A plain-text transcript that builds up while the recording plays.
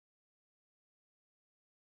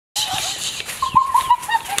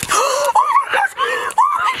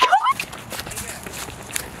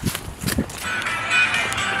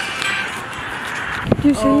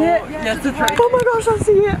you see it? Yes, it's right. Oh my gosh, I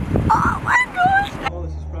see it. Oh my gosh. All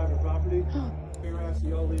this is private property. We're gonna ask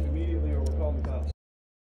you all to leave immediately or we're calling the cops.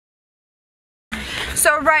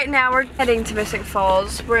 So right now we're heading to Mystic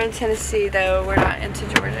Falls. We're in Tennessee though. We're not into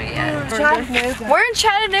Georgia yet. We're in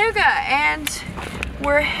Chattanooga and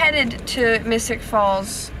we're headed to Mystic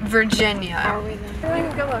Falls, Virginia. Are we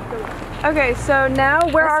then? Go look. Okay, so now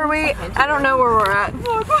where are we? I don't know where we're at.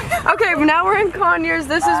 Okay, now we're in Conyers.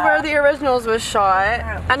 This is where the originals was shot.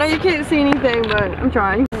 I know you can't see anything, but I'm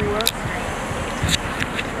trying. Do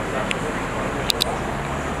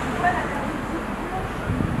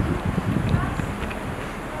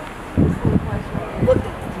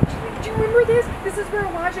you remember this? This is where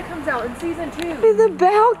Elijah comes out in season 2. The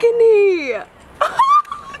balcony! Oh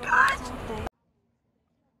my gosh! So,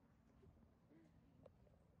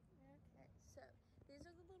 these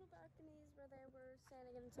are the little balconies where they were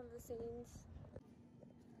standing in some of the scenes.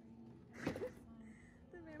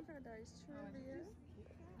 The Vampire Diaries trivia.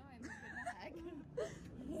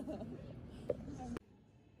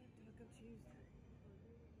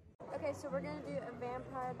 Okay, so we're gonna do a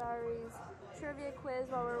Vampire Diaries trivia quiz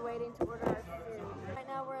while we're waiting to order our food. Right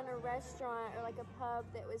now we're in a restaurant or like a pub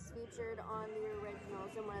that was featured on the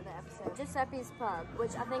originals in one of the episodes. Giuseppe's Pub,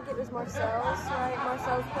 which I think it was Marcel's, right?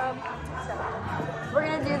 Marcel's Pub. So we're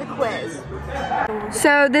gonna do the quiz.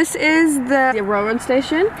 So this is the railroad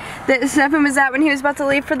station that Stephen was at when he was about to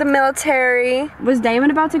leave for the military. Was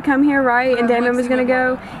Damon about to come here, right? And Damon was gonna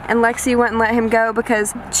go, and Lexi wouldn't let him go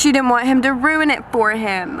because she didn't want him to ruin it for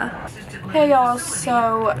him. Hey y'all,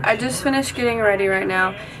 so I just finished getting ready right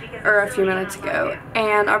now, or a few minutes ago,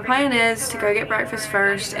 and our plan is to go get breakfast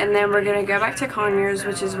first, and then we're gonna go back to Conyers,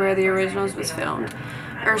 which is where the originals was filmed,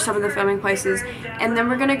 or some of the filming places, and then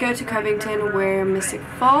we're gonna go to Covington where Mystic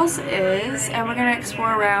Falls is, and we're gonna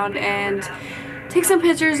explore around and take some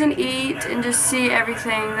pictures and eat and just see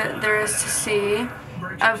everything that there is to see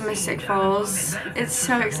of Mystic Falls. It's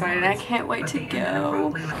so exciting. I can't wait to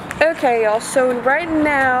go. Okay y'all, so right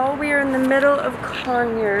now we are in the middle of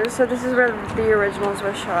Conyers. So this is where the originals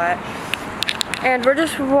were shot. And we're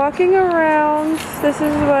just walking around. This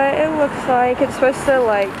is what it looks like. It's supposed to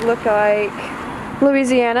look like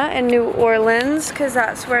Louisiana and New Orleans because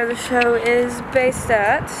that's where the show is based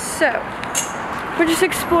at. So we're just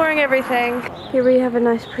exploring everything. Here we have a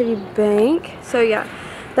nice pretty bank. So yeah.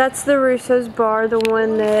 That's the Russo's bar, the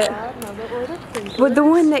one that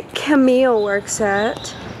Camille works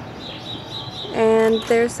at. And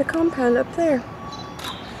there's the compound up there.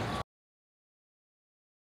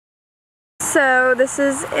 So this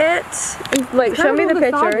is it. Like, show me the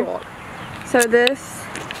picture. So this,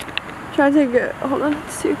 try to get, hold on,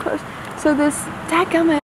 it's too close. So this,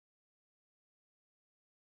 dadgummit.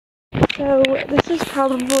 So this is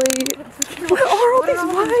probably, what are all these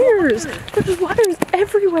wires? There's wires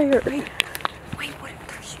everywhere. Wait,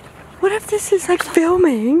 what if this is like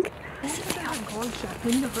filming?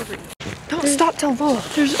 Don't stop to look.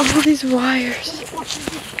 There's all these wires.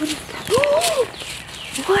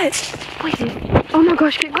 What? Wait. Oh my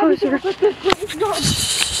gosh, get closer.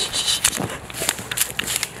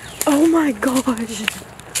 Oh my gosh.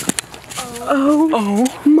 Oh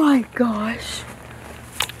my gosh.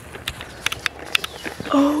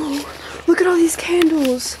 Oh, look at all these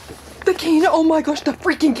candles. The candle, oh my gosh, the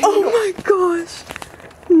freaking candle. Oh my gosh.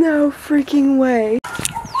 No freaking way.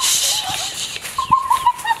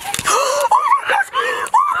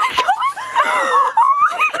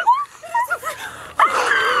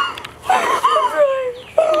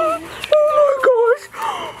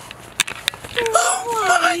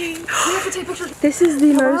 This is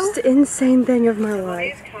the most insane thing of my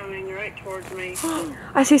life. He's coming right towards me.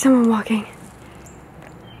 I see someone walking.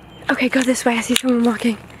 Okay, go this way. I see someone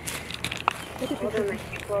walking. Hold on, they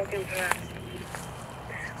keep walking past.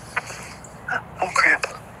 Oh crap.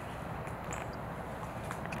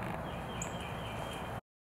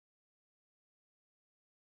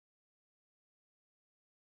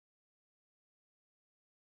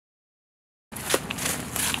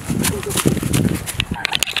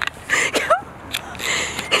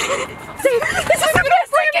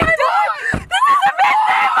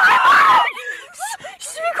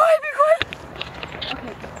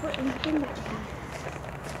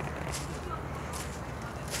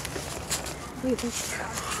 Wait, this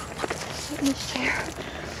in this chair.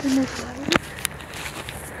 In this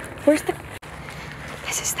Where's the?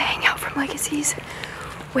 This is the hangout from Legacies,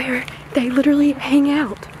 where they literally hang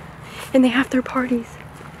out, and they have their parties.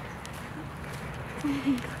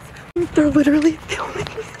 They're literally filming.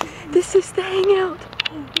 This is the hangout.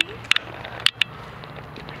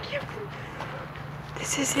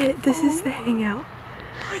 This is it. This is the hangout.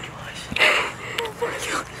 Oh my gosh.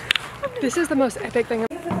 This is the most epic thing.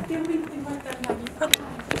 Just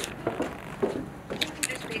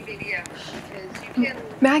be video because you can.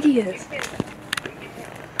 Maggie is.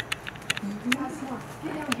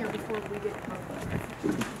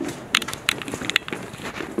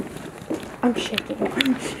 I'm shaking.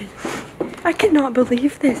 I'm shaking. I cannot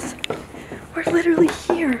believe this. We're literally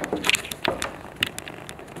here.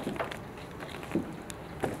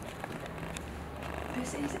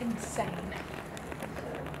 This is insane.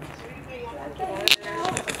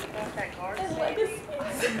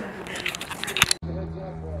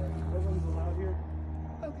 Everyone's allowed here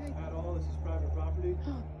Okay. at all. This is private property.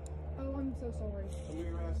 Oh, I'm so sorry. And we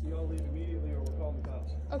were asked y'all leave immediately or we're calling the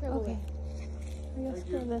cops. Okay. Okay. I guess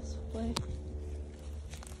go this way.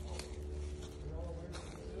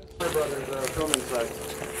 My brother's filming site.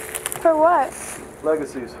 For what?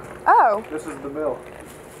 Legacies. Oh. This is the mill.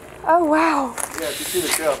 Oh, wow. Yeah, if you see the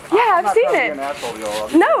show. Yeah, I've seen I'm it. not trying to be an asshole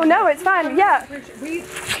to No, y'all. no, it's fine. Yeah.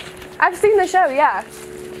 I've seen the show, yeah.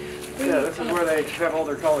 Yeah, this is where they have all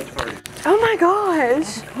their college parties. Oh my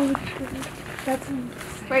gosh.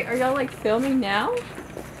 Wait, are y'all like filming now?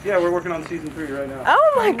 Yeah, we're working on season 3 right now.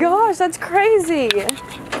 Oh my gosh, that's crazy.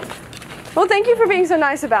 Well, thank you for being so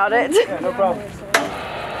nice about it. Yeah, no problem.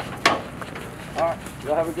 Alright,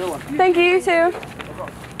 y'all have a good one. Thank you, you too.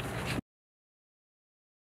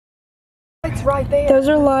 It's right there. Those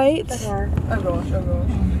are lights. Oh gosh, oh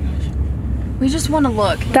gosh. We just want to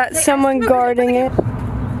look. That's someone guarding it.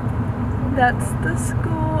 That's the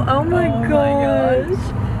school. Oh my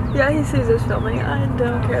gosh. Yeah, he sees us filming. I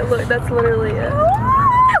don't care. Look, that's literally it.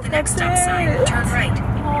 At the next stop sign, turn right.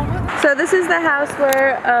 So this is the house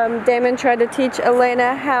where Damon tried to teach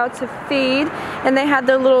Elena how to feed, and they had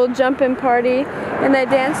their little jump-in party, and they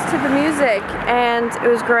danced to the music, and it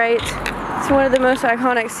was great. It's one of the most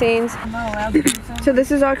iconic scenes. So this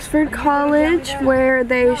is Oxford College, where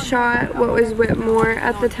they shot what was Whitmore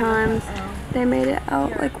at the time. They made it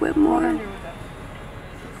out like Whitmore.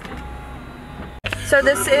 So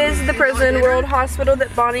this is the Prison World Hospital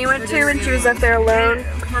that Bonnie went to when she was up there alone,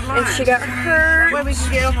 and she got hurt. Well, we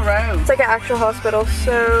can get on the road. It's like an actual hospital,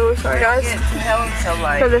 so sorry guys. So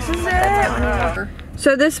late. So this is it.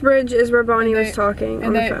 So this bridge is where Bonnie was talking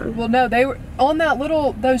on the phone. Well, no, they were on that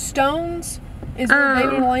little, those stones is where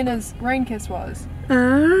David and Elena's rain kiss was.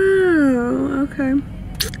 Oh, okay.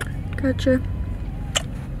 Gotcha.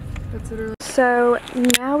 That's literally. So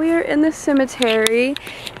now we are in the cemetery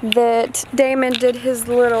that Damon did his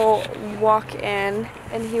little walk in,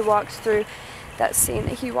 and he walked through that scene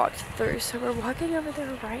that he walked through. So we're walking over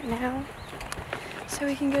there right now so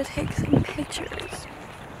we can go take some pictures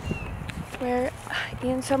where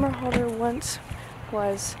Ian Somerhalder once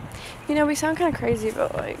was. You know, we sound kind of crazy,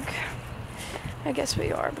 but like, I guess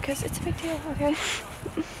we are because it's a big deal, okay?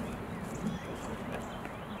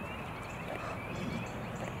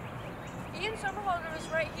 Ian Somerhalder was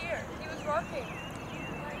right here. He was rocking.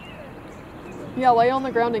 Yeah, lay on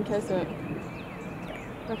the ground and kiss it.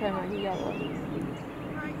 Okay, Maggie, you got it.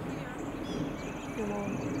 Right here. Come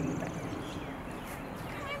on.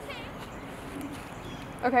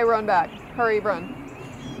 Okay, run back. Hurry, run.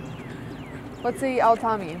 Let's see, I'll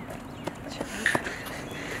time you.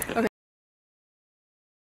 Okay.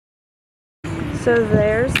 So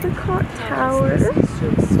there's the clock tower.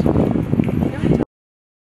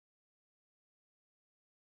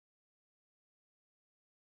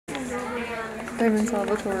 Damon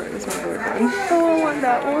Salvatore is my boyfriend. Oh, I want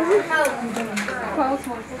that one.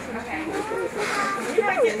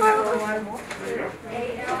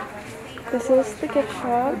 This is the gift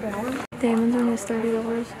shop. Damon's on his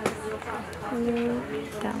 $30.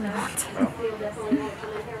 That one wants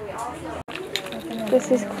it. This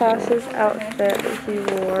is Klaus's outfit that he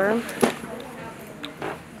wore.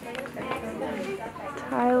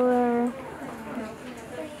 Tyler,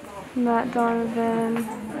 Matt Donovan,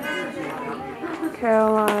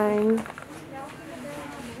 Caroline.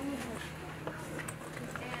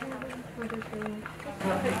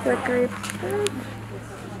 The grapes.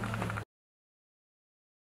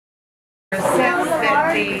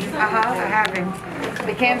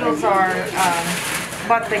 The candles are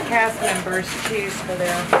what the cast members choose for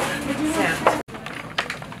their scent.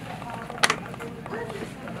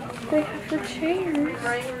 They have the chairs.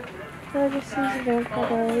 Legacies, Vampire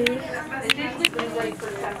Diaries.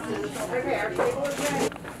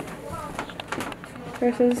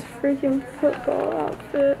 There's his freaking football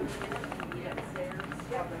outfit.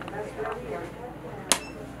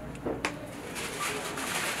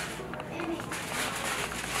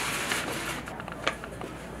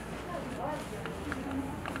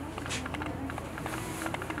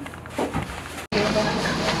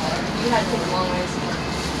 had to take a long ways.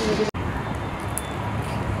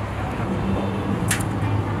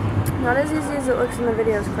 Not as easy as it looks in the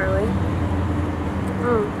videos, Carly.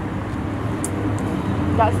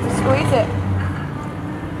 Got to squeeze it.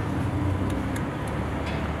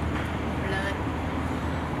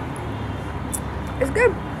 It's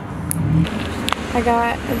good. I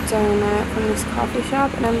got a donut from this coffee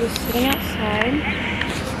shop and I'm just sitting outside.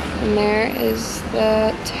 And there is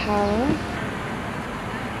the tower.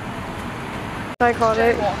 I called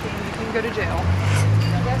it. You can go to jail.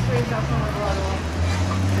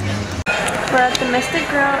 We're at the Mystic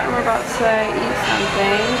Grill and we're about to eat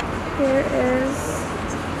something. Here is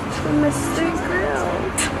the Mystic Grill.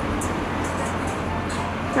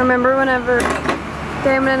 Remember whenever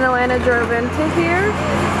Damon and Alana drove into here?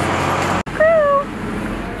 Grill!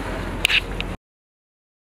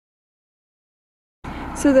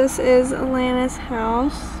 So this is Alana's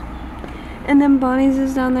house. And then Bonnie's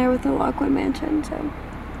is down there with the Lockwood Mansion, so.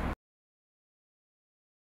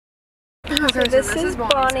 So this is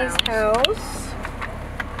Bonnie's house.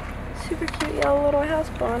 Super cute yellow little house,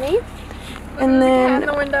 Bonnie. And then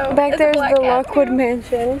back there's the Lockwood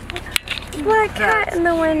Mansion. Black cat in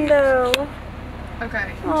the window.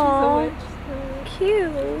 Okay. Aww,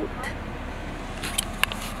 cute.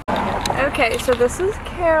 Okay, so this is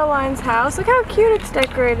Caroline's house. Look how cute it's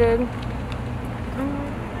decorated.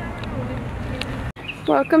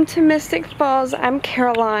 Welcome to Mystic Falls. I'm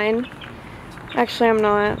Caroline. Actually, I'm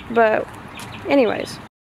not, but anyways.